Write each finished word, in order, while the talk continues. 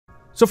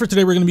So for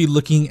today, we're going to be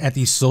looking at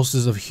the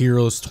Solstice of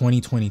Heroes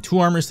 2022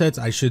 armor sets.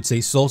 I should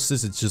say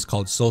Solstice, it's just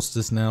called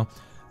Solstice now.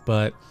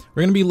 But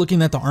we're going to be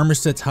looking at the armor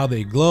sets, how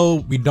they glow.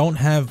 We don't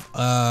have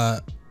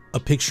a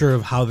picture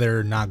of how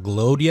they're not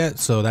glowed yet,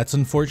 so that's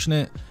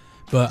unfortunate.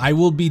 But I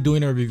will be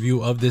doing a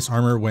review of this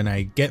armor when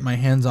I get my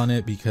hands on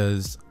it,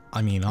 because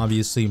I mean,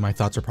 obviously my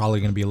thoughts are probably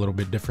going to be a little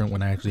bit different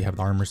when I actually have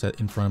the armor set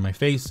in front of my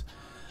face.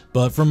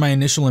 But from my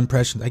initial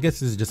impressions, I guess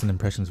this is just an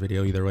impressions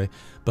video either way,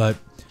 but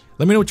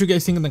let me know what you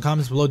guys think in the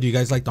comments below. Do you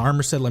guys like the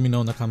armor set? Let me know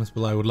in the comments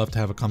below. I would love to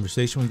have a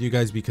conversation with you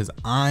guys, because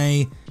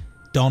I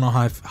don't know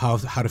how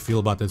to feel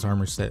about this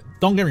armor set.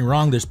 Don't get me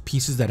wrong, there's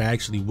pieces that I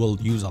actually will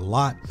use a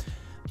lot,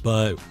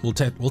 but we'll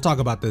talk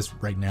about this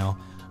right now.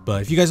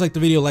 But if you guys like the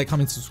video, like,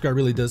 comment, subscribe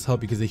really does help,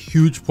 because a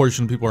huge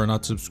portion of people are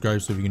not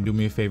subscribed. So if you can do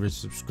me a favor,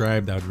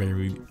 subscribe,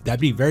 that'd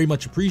be very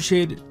much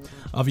appreciated.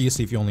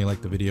 Obviously, if you only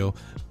like the video,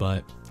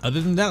 but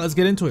other than that, let's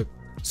get into it.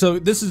 So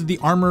this is the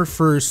armor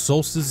for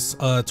Solstice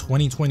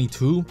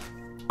 2022.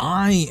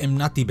 I am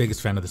not the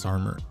biggest fan of this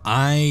armor.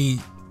 I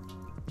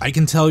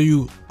can tell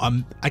you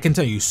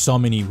so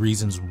many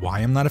reasons why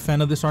I'm not a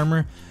fan of this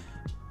armor,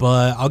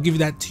 but I'll give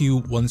that to you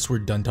once we're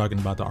done talking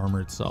about the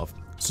armor itself.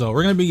 So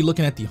we're going to be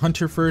looking at the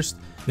Hunter first,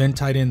 then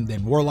Titan,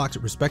 then Warlock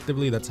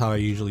respectively. That's how I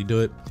usually do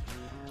it.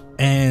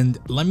 And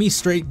let me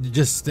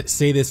just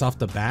say this off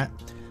the bat.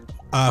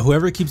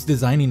 Whoever keeps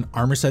designing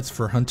armor sets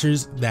for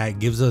Hunters that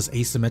gives us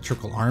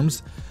asymmetrical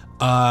arms,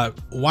 why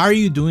are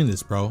you doing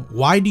this, bro?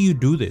 Why do you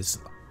do this?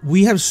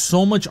 We have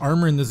so much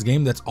armor in this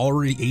game that's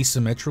already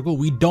asymmetrical.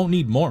 We don't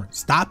need more.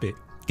 Stop it.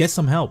 Get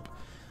some help.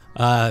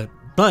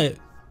 But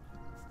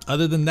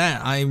other than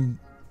that,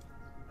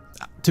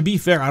 to be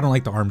fair, I don't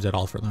like the arms at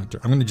all for the Hunter.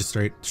 I'm gonna just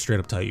straight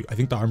up tell you, I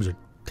think the arms are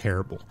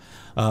terrible.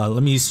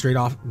 Let me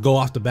go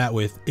off the bat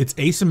with, it's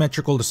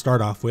asymmetrical to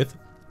start off with.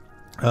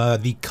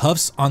 The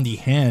cuffs on the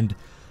hand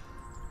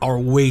are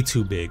way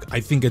too big. I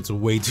think it's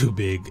way too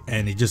big,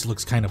 and it just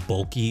looks kind of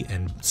bulky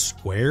and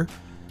square.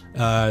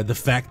 The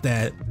fact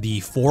that the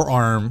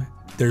forearm,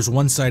 there's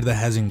one side that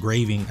has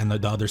engraving and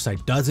the other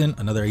side doesn't,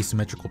 another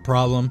asymmetrical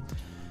problem.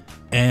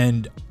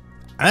 And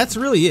that's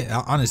really it,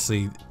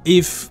 honestly.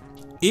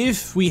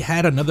 If we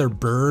had another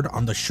bird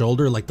on the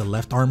shoulder like the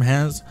left arm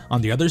has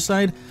on the other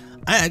side,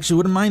 I actually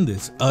wouldn't mind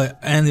this.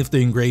 And if the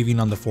engraving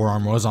on the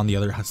forearm was on the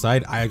other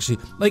side, I actually,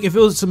 like, if it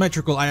was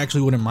symmetrical, I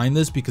actually wouldn't mind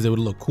this, because it would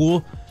look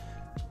cool.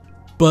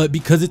 But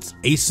because it's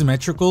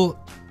asymmetrical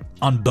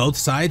on both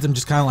sides, I'm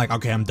just kind of like,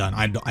 okay, I'm done.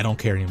 I don't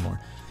care anymore.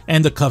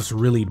 And the cuffs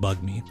really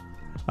bug me.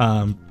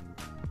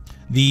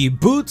 The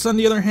boots, on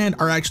the other hand,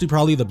 are actually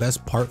probably the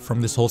best part from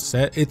this whole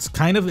set. It's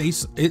kind of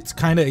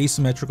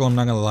asymmetrical, I'm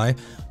not gonna lie,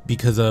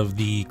 because of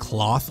the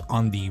cloth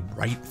on the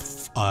right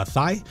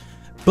thigh.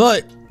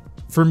 But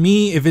for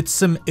me, if it's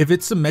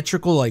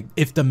symmetrical, like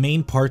if the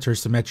main parts are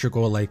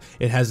symmetrical, like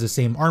it has the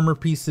same armor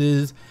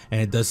pieces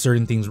and it does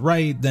certain things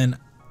right, then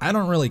I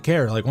don't really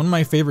care. Like, one of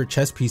my favorite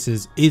chest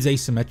pieces is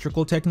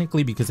asymmetrical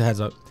technically, because it has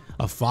a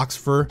fox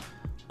fur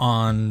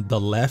on the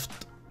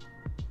left.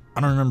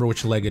 I don't remember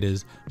which leg it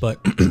is,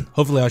 but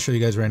hopefully I'll show you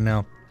guys right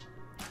now.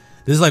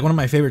 This is like one of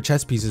my favorite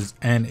chest pieces,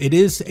 and it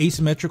is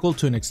asymmetrical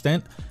to an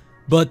extent,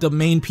 but the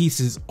main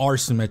pieces are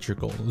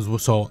symmetrical.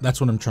 So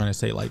that's what I'm trying to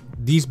say. Like,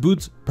 these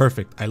boots,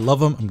 perfect. I love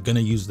them. I'm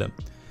gonna use them.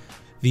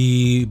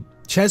 The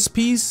chest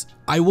piece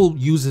I will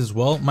use as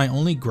well. My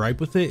only gripe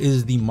with it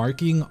is the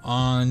marking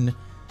on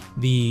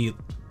the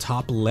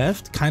top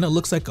left kind of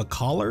looks like a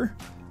collar,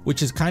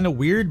 which is kind of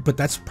weird, but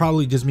that's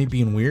probably just me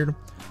being weird.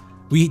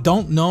 We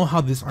don't know how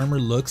this armor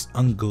looks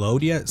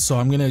unglowed yet, so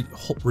I'm gonna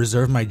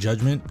reserve my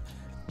judgment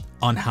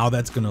on how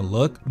that's gonna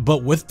look.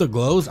 But with the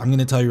glows, I'm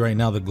gonna tell you right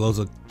now, the glows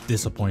look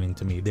disappointing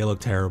to me. They look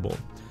terrible.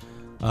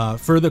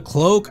 For the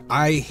cloak,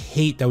 I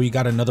hate that we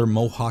got another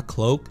mohawk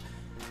cloak,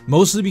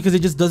 mostly because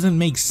it just doesn't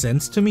make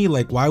sense to me.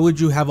 Like, why would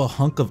you have a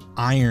hunk of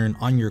iron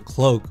on your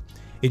cloak?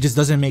 It just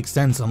doesn't make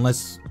sense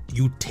unless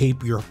you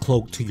tape your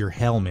cloak to your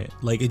helmet.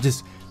 Like, it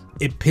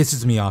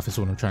pisses me off, is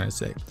what I'm trying to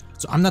say.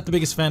 So I'm not the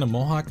biggest fan of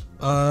mohawk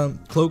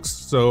cloaks,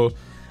 so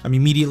I'm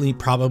immediately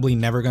probably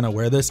never gonna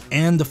wear this.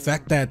 And the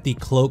fact that the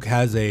cloak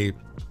has a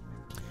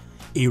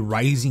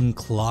rising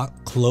cloth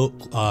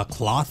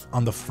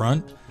on the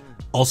front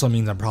also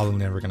means I'm probably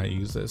never gonna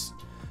use this.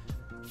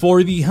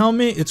 For the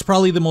helmet, it's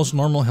probably the most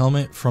normal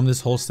helmet from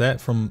this whole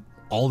set, from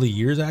all the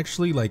years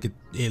actually. Like,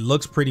 it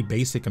looks pretty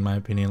basic in my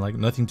opinion, like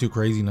nothing too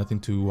crazy, nothing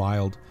too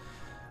wild.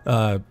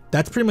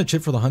 That's pretty much it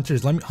for the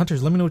Hunters. Let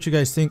me know what you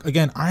guys think.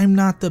 Again, I'm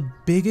not the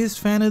biggest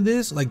fan of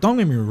this. Like, don't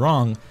get me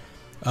wrong,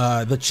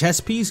 the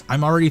chest piece,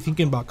 I'm already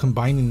thinking about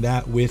combining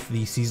that with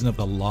the Season of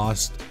the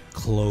Lost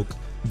cloak,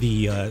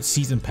 the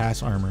season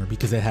pass armor,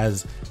 because it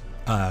has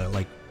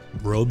like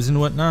robes and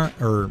whatnot,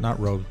 or not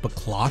robes, but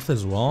cloth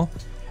as well.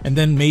 And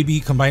then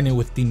maybe combine it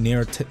with the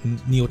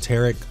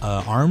Neoteric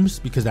arms,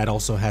 because that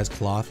also has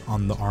cloth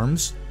on the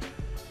arms.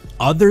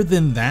 Other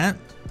than that,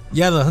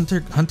 yeah, the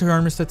Hunter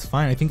armor set's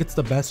fine. I think it's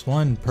the best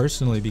one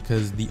personally,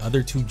 because the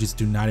other two just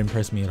do not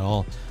impress me at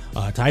all.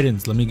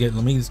 Titans, let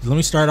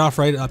me start off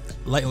right up.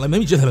 Let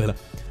me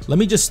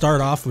just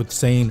start off with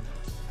saying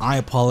I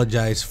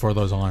apologize for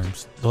those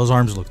arms. Those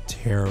arms look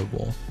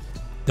terrible.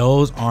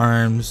 Those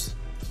arms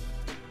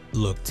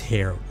look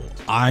terrible.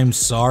 I'm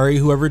sorry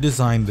whoever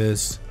designed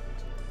this.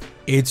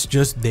 It's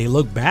just, they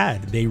look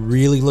bad. They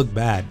really look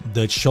bad.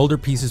 The shoulder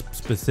pieces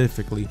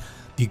specifically.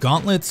 The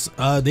gauntlets,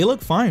 they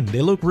look fine.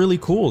 They look really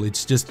cool.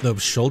 It's just the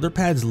shoulder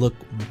pads look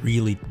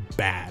really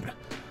bad.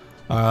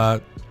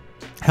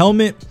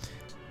 Helmet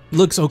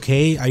looks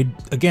okay.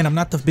 Again, I'm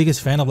not the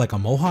biggest fan of like a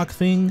mohawk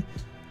thing,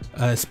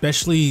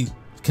 especially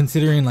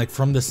considering like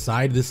from the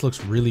side this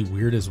looks really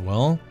weird as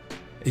well.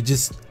 It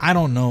just, I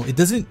don't know, it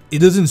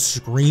doesn't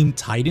scream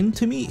Titan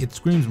to me. It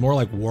screams more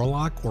like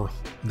Warlock, or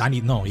not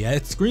even, no, yeah,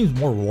 it screams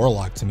more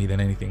Warlock to me than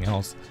anything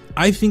else.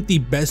 I think the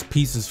best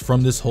pieces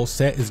from this whole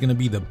set is going to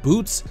be the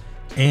boots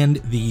and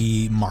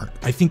the mark.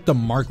 I think the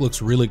mark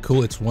looks really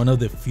cool. It's one of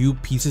the few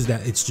pieces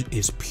that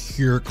is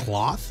pure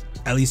cloth.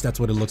 At least that's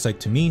what it looks like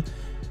to me.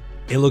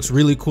 It looks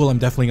really cool. I'm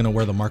definitely going to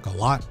wear the mark a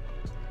lot.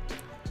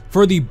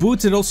 For the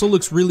boots, it also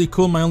looks really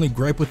cool. My only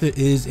gripe with it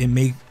is it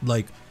makes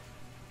like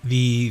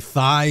the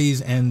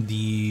thighs and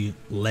the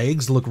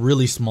legs look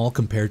really small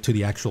compared to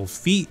the actual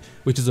feet,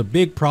 which is a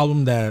big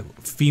problem that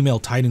female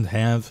Titans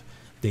have.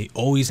 They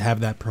always have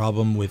that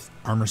problem with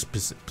armor,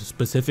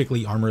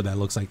 specifically armor that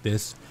looks like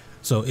this.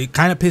 So it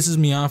kind of pisses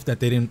me off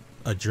that they didn't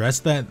address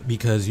that,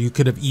 because you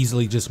could have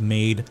easily just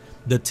made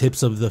the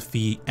tips of the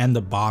feet and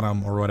the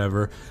bottom or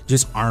whatever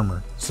just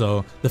armor.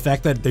 So the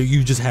fact that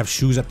you just have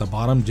shoes at the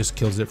bottom just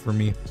kills it for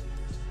me.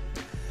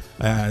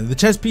 The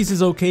chest piece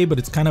is okay, but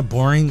it's kind of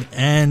boring.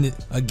 And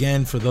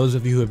again, for those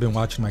of you who have been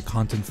watching my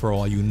content for a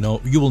while,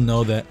 you will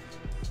know that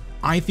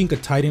I think a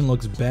Titan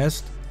looks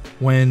best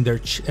when their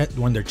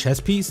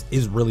chest piece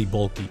is really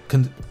bulky.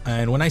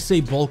 And when I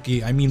say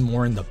bulky, I mean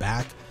more in the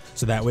back,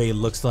 so that way it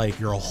looks like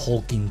you're a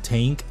hulking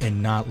tank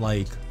and not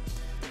like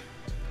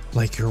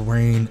you're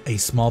wearing a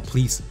small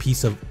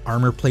piece of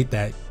armor plate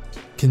that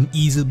can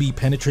easily be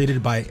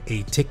penetrated by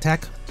a tic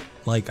tac.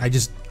 Like,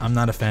 I'm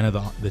not a fan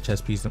of the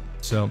chest piece.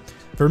 So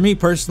for me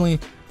personally,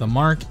 the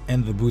mark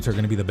and the boots are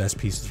going to be the best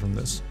pieces from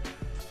this.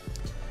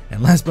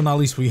 And last but not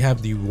least, we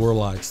have the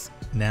Warlocks.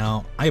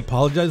 Now, I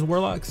apologize,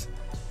 Warlocks,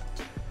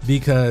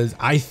 because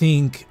I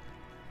think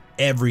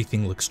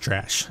everything looks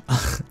trash.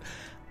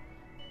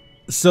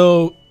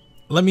 So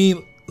let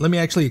me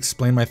actually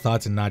explain my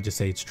thoughts and not just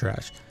say it's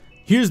trash.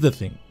 Here's the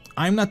thing.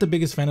 I'm not the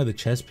biggest fan of the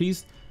chest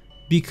piece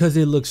because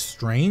it looks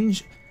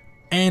strange,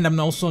 and I'm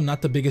also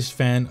not the biggest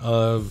fan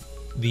of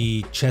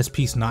the chest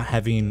piece not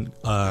having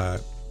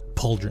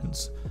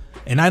pauldrons.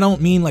 And I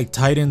don't mean like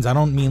Titans, I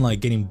don't mean like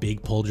getting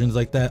big pauldrons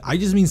like that. I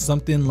just mean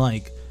something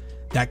like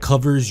that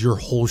covers your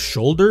whole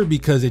shoulder,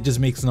 because it just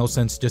makes no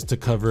sense just to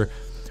cover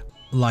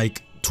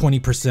like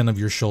 20% of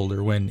your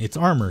shoulder when it's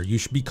armor. You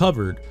should be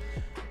covered.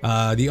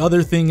 The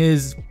other thing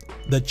is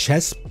the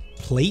chest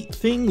plate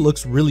thing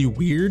looks really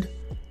weird.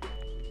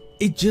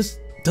 It just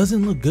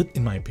doesn't look good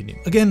in my opinion.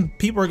 Again,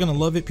 people are gonna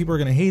love it, people are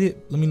gonna hate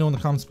it. Let me know in the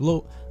comments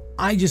below.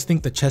 I just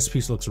think the chest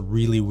piece looks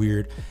really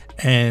weird,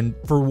 and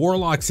for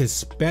Warlocks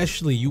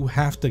especially, you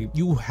have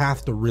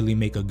to really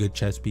make a good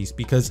chest piece,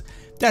 because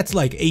that's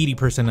like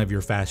 80% of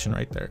your fashion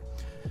right there.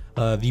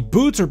 The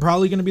boots are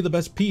probably going to be the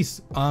best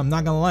piece. I'm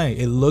not gonna lie,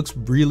 it looks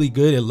really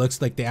good. It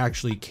looks like they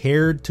actually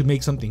cared to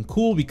make something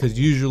cool, because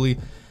usually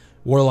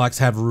Warlocks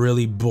have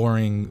really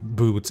boring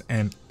boots,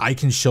 and I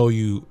can show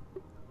you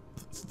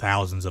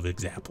thousands of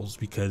examples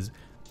because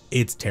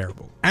it's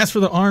terrible. As for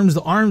the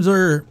arms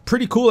are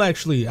pretty cool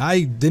actually.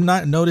 I did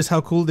not notice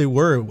how cool they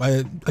were.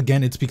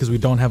 Again, it's because we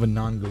don't have a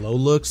non-glow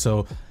look,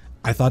 so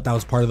I thought that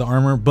was part of the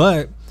armor,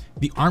 but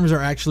the arms are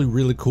actually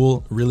really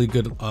cool, really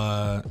good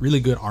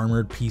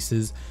armored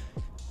pieces.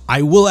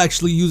 I will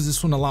actually use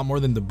this one a lot more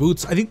than the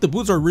boots. I think the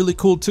boots are really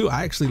cool too.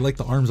 I actually like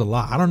the arms a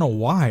lot. I don't know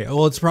why.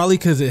 Well, it's probably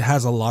because it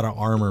has a lot of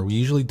armor. We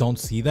usually don't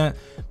see that.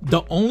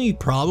 The only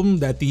problem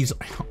that these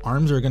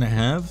arms are gonna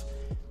have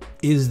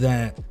is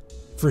that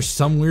for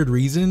some weird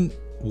reason,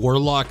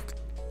 Warlock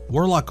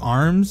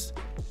arms,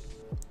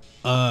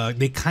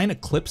 they kind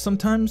of clip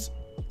sometimes.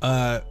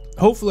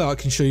 Hopefully I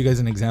can show you guys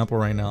an example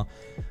right now,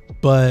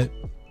 but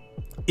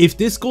if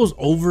this goes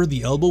over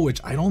the elbow, which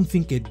I don't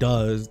think it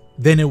does,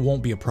 then it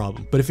won't be a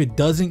problem. But if it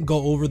doesn't go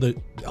over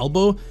the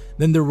elbow,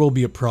 then there will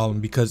be a problem,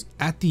 because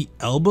at the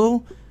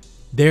elbow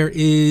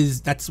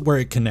that's where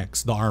it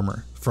connects the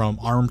armor from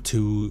arm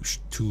to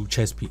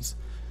chest piece.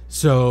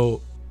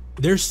 So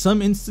there's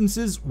some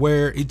instances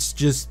where it's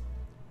just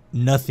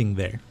nothing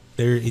there.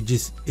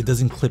 It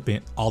doesn't clip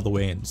it all the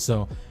way in.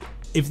 So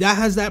if that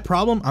has that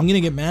problem, I'm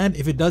gonna get mad.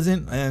 If it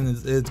doesn't, and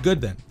it's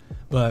good then.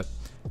 But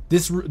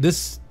this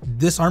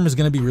armor is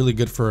gonna be really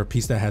good for a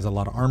piece that has a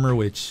lot of armor,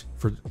 which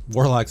for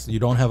Warlocks you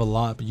don't have a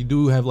lot, but you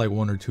do have like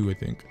 1 or 2, I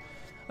think.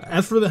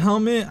 As for the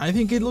helmet, I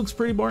think it looks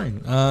pretty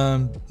boring.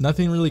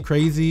 Nothing really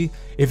crazy.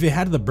 If it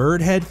had the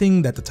bird head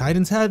thing that the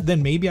Titans had,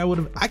 then maybe I would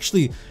have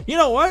actually, you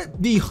know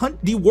what? The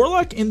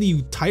Warlock and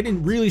the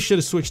Titan really should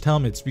have switched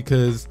helmets,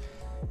 because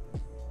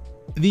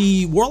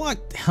the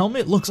Warlock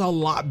helmet looks a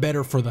lot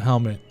better for the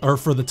helmet, or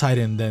for the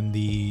Titan, than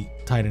the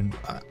Titan.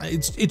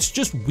 It's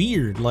just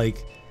weird.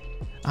 Like,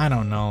 I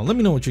don't know. Let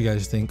me know what you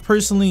guys think.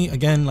 Personally,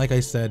 again, like I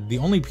said, the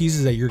only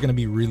pieces that you're going to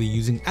be really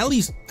using, at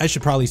least I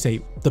should probably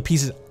say the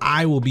pieces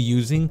I will be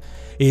using,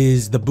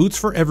 is the boots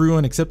for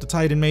everyone except the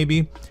Titan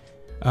maybe.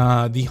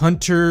 The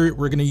Hunter,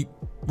 we're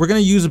gonna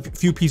use a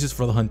few pieces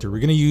for the Hunter. We're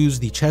gonna use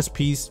the chest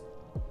piece.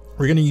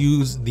 We're gonna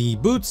use the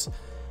boots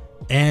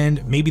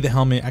and maybe the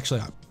helmet.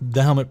 Actually,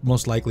 the helmet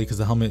most likely, because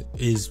the helmet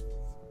is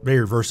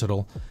very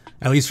versatile,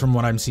 at least from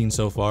what I'm seeing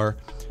so far.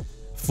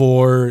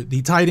 For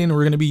the Titan,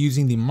 we're going to be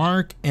using the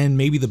mark and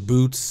maybe the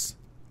boots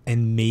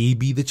and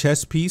maybe the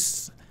chest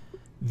piece.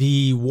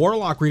 The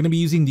Warlock, we're going to be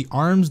using the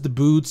arms, the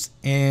boots,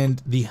 and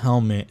the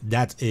helmet.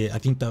 That's it. I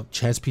think the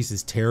chest piece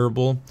is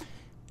terrible.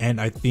 And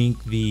I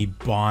think the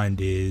bond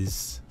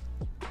is,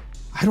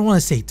 I don't want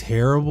to say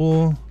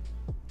terrible,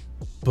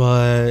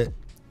 but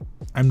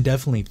I'm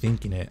definitely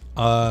thinking it.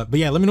 But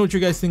yeah, let me know what you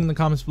guys think in the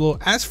comments below.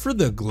 As for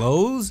the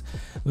glows,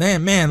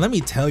 man, let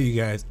me tell you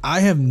guys,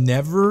 I have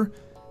never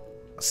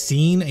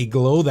seen a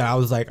glow that I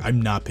was like,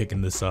 I'm not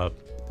picking this up.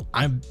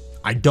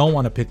 I don't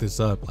want to pick this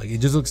up. Like, it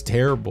just looks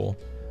terrible.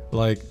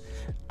 Like,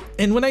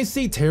 and when I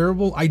say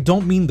terrible, I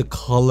don't mean the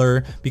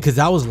color, because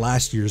that was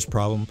last year's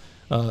problem.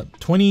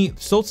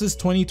 Solstice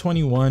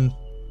 2021,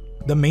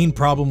 the main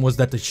problem was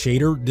that the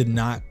shader did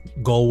not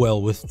go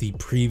well with the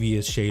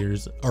previous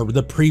shaders or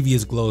the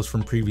previous glows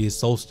from previous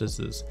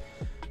solstices.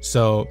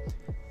 So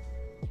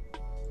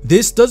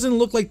this doesn't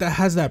look like that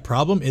has that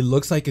problem. It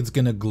looks like it's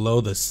gonna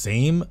glow the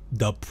same.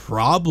 The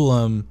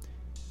problem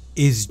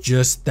is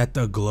just that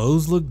the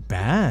glows look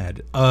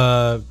bad.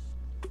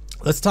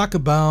 Let's talk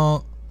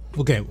about,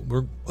 okay,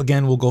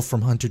 we'll go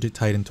from Hunter to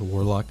Titan to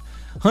Warlock.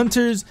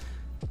 Hunters,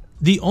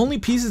 the only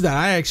pieces that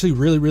I actually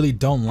really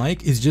don't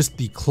like is just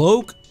the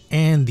cloak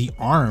and the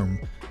arm,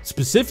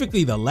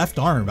 specifically the left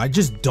arm. I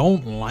just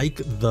don't like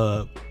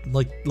the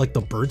like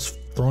the birds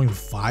throwing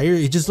fire.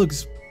 It just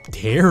looks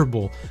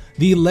terrible.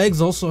 The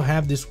legs also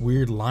have this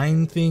weird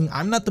line thing.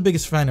 I'm not the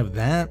biggest fan of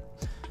that.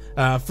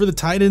 For the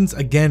Titans,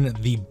 again,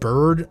 the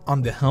bird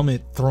on the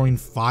helmet throwing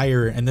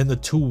fire and then the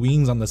two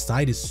wings on the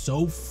side is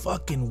so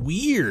fucking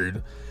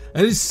weird.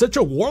 That is such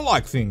a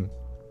Warlock thing.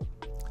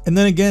 And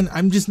then again,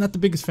 I'm just not the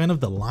biggest fan of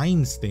the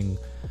lines thing.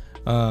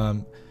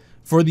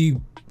 For the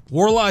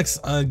Warlocks,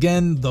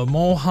 again, the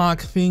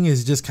mohawk thing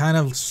is just kind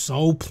of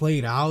so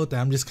played out that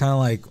I'm just kind of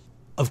like,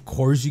 of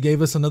course you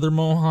gave us another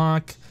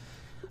mohawk.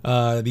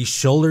 The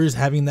shoulders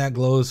having that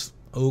glows,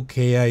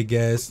 okay, I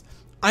guess.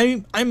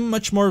 I'm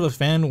much more of a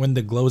fan when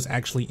the glow is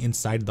actually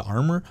inside the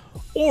armor,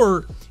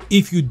 or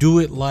if you do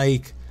it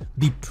like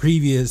the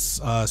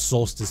previous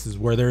solstices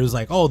where there's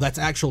like, oh, that's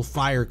actual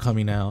fire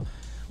coming out.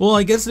 Well,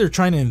 I guess they're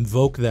trying to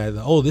invoke that,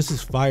 oh, this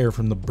is fire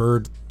from the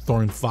bird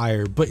throwing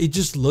fire, but it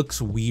just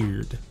looks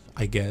weird,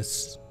 I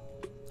guess.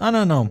 I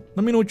don't know.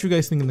 Let me know what you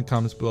guys think in the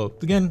comments below.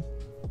 Again,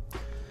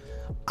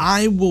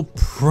 I will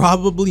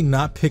probably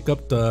not pick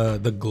up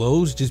the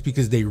glows just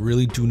because they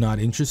really do not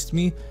interest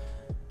me.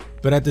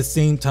 But at the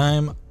same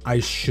time, I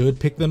should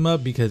pick them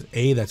up because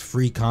A, that's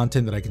free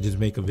content that I can just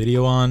make a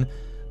video on.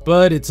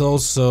 But it's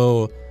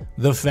also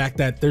the fact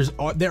that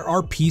there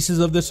are pieces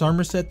of this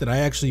armor set that I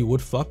actually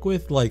would fuck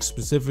with, like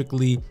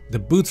specifically the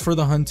boots for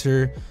the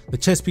Hunter, the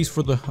chest piece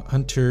for the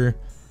Hunter,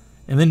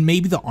 and then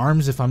maybe the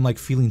arms if I'm like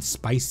feeling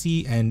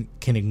spicy and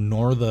can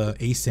ignore the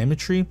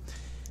asymmetry.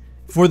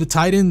 For the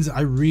Titans,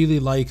 I really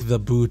like the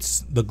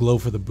boots, the glow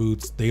for the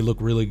boots. They look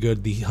really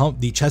good.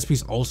 The chest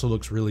piece also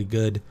looks really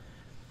good.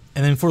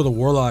 And then for the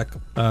Warlock,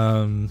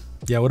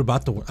 yeah, what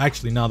about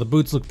actually, no, the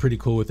boots look pretty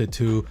cool with it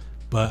too.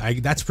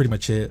 But that's pretty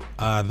much it.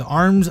 The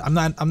arms, I'm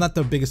not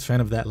the biggest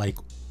fan of that, like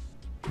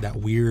that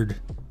weird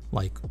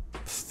like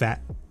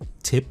fat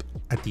tip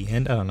at the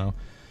end. I don't know.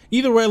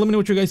 Either way, let me know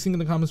what you guys think in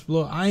the comments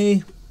below.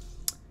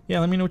 Yeah,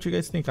 let me know what you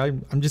guys think.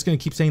 I'm just gonna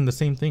keep saying the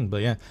same thing,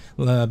 but yeah,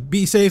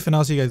 be safe and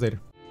I'll see you guys later.